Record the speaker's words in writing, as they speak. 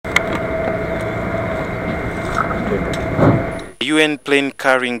A UN plane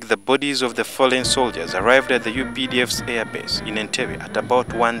carrying the bodies of the fallen soldiers arrived at the UPDF's airbase in Entebbe at about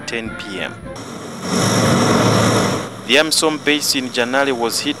 1:10 p.m. The AMISOM base in Janali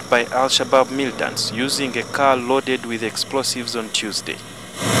was hit by Al-Shabaab militants using a car loaded with explosives on Tuesday.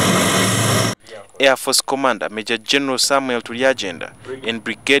 Air Force Commander Major General Samuel Tulyagenda and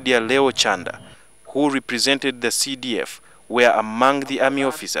Brigadier Leo Chanda, who represented the CDF, were among the army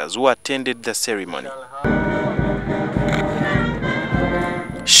officers who attended the ceremony.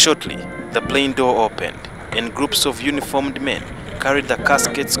 Shortly, the plane door opened, and groups of uniformed men carried the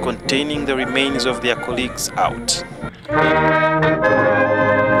caskets containing the remains of their colleagues out.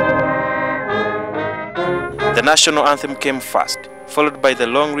 The national anthem came first, followed by the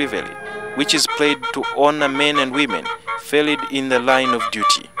long reveille, which is played to honor men and women fallen in the line of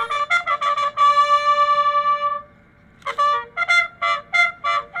duty.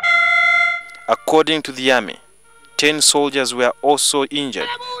 According to the army, 10 soldiers were also injured,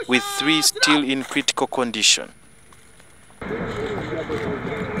 with 3 still in critical condition.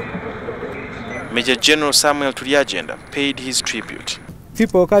 Major General Samuel Tulyagenda paid his tribute.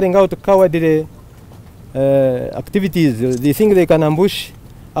 People carrying out cowardly activities, they think they can ambush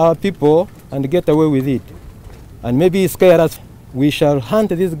our people and get away with it, and maybe scare us. We shall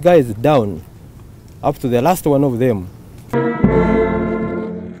hunt these guys down up to the last one of them.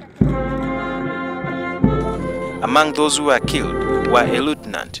 Among those who were killed were a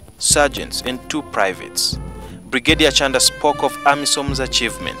lieutenant, sergeants, and 2 privates. Brigadier Chanda spoke of AMISOM's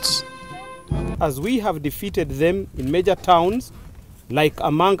achievements. As we have defeated them in major towns, like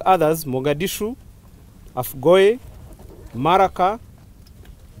among others Mogadishu, Afgoye, Maraka,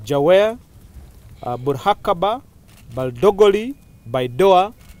 Jawer, Burhakaba, Baldogoli,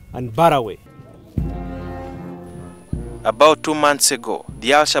 Baidoa, and Barawe. About 2 months ago,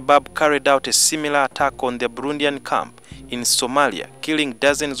 the Al-Shabaab carried out a similar attack on the Burundian camp in Somalia, killing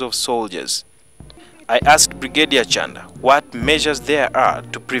dozens of soldiers. I asked Brigadier Chanda what measures there are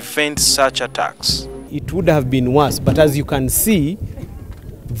to prevent such attacks. It would have been worse, but as you can see,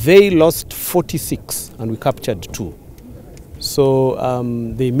 they lost 46 and we captured 2. So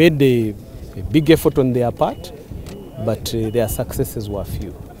they made a big effort on their part, but their successes were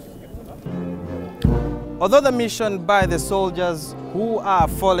few. Although the mission by the soldiers who are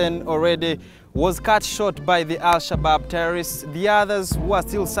fallen already was cut short by the Al-Shabaab terrorists, the others who are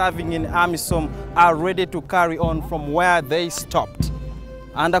still serving in AMISOM are ready to carry on from where they stopped.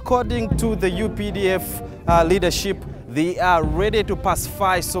 And according to the UPDF leadership, they are ready to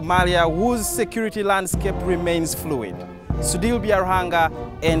pacify Somalia, whose security landscape remains fluid. Sudil Biarhanga,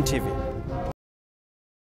 Entebbe.